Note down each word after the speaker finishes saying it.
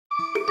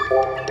Yeah,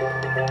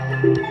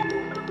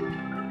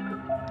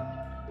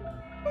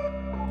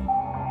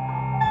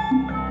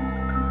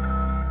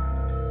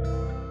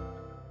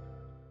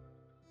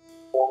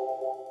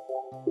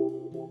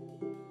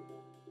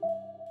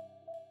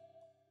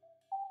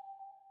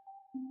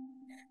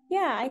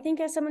 I think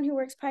as someone who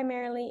works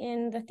primarily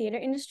in the theater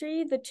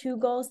industry, the two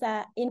goals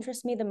that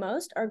interest me the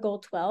most are goal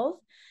 12,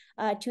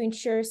 to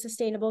ensure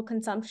sustainable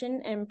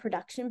consumption and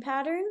production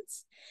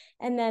patterns.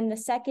 And then the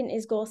second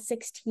is goal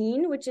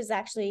 16, which is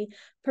actually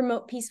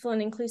promote peaceful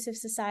and inclusive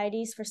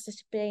societies for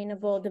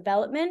sustainable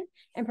development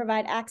and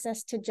provide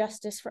access to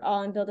justice for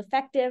all and build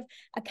effective,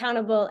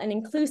 accountable, and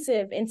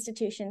inclusive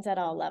institutions at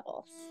all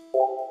levels.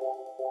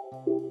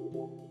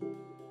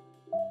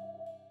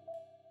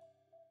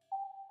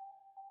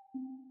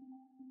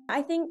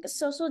 I think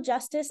social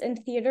justice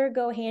and theater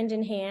go hand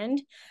in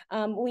hand.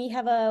 We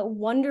have a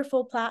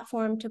wonderful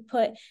platform to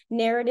put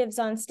narratives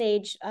on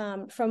stage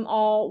from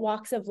all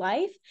walks of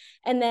life.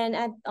 And then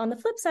on the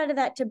flip side of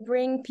that, to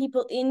bring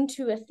people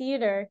into a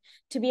theater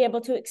to be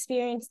able to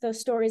experience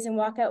those stories and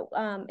walk out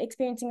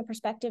experiencing a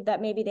perspective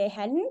that maybe they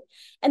hadn't.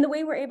 And the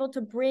way we're able to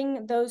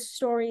bring those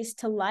stories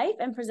to life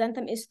and present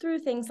them is through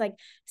things like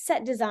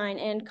set design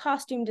and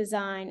costume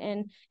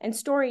design and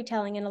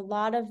storytelling. And a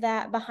lot of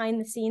that behind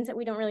the scenes that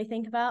we don't really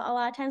think about a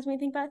lot of times when we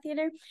think about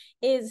theater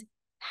is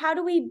how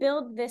do we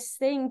build this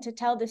thing to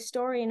tell this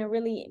story in a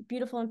really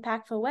beautiful,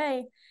 impactful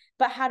way,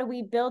 but how do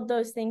we build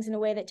those things in a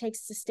way that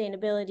takes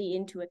sustainability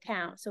into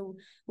account? So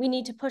we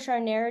need to push our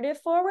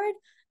narrative forward,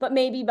 but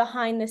maybe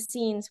behind the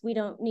scenes, we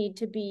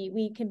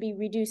can be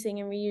reducing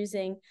and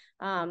reusing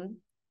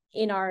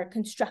in our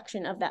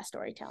construction of that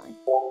storytelling.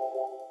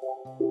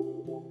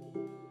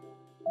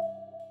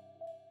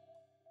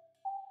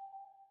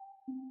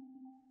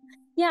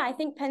 Yeah, I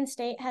think Penn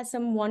State has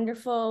some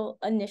wonderful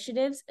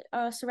initiatives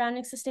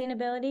surrounding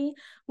sustainability.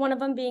 One of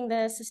them being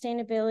the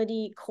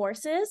sustainability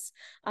courses.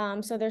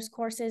 So there's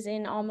courses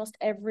in almost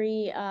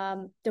every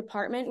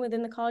department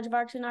within the College of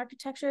Arts and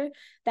Architecture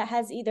that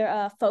has either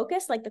a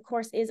focus, like the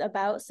course is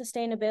about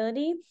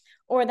sustainability,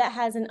 or that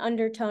has an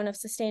undertone of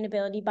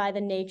sustainability by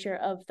the nature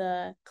of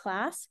the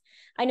class.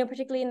 I know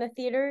particularly in the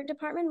theater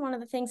department, one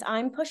of the things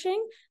I'm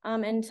pushing,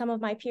 and some of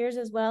my peers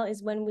as well,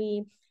 is when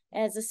we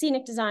as a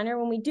scenic designer,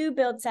 when we do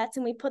build sets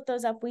and we put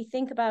those up, we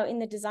think about in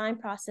the design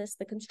process,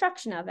 the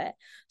construction of it.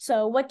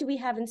 So what do we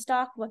have in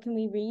stock? What can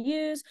we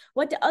reuse?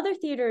 What do other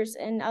theaters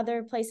and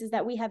other places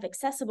that we have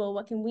accessible,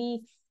 what can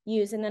we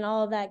use? And then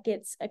all of that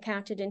gets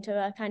accounted into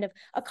a kind of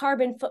a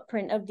carbon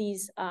footprint of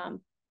these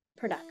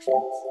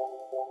productions.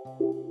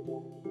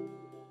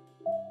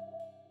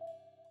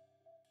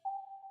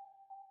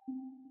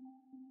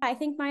 I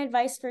think my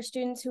advice for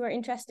students who are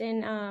interested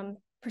in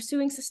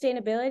pursuing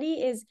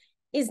sustainability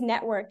is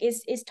network,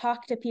 is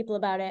talk to people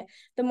about it.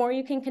 The more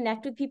you can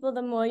connect with people,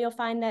 the more you'll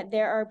find that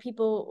there are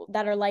people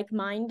that are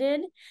like-minded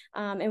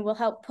and will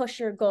help push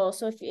your goals.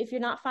 So if you're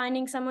not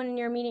finding someone in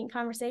your immediate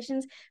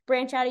conversations,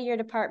 branch out of your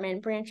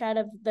department, branch out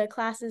of the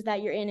classes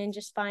that you're in and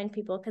just find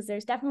people, because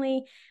there's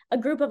definitely a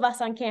group of us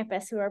on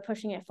campus who are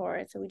pushing it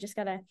forward. So we just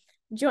gotta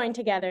join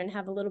together and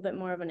have a little bit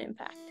more of an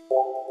impact.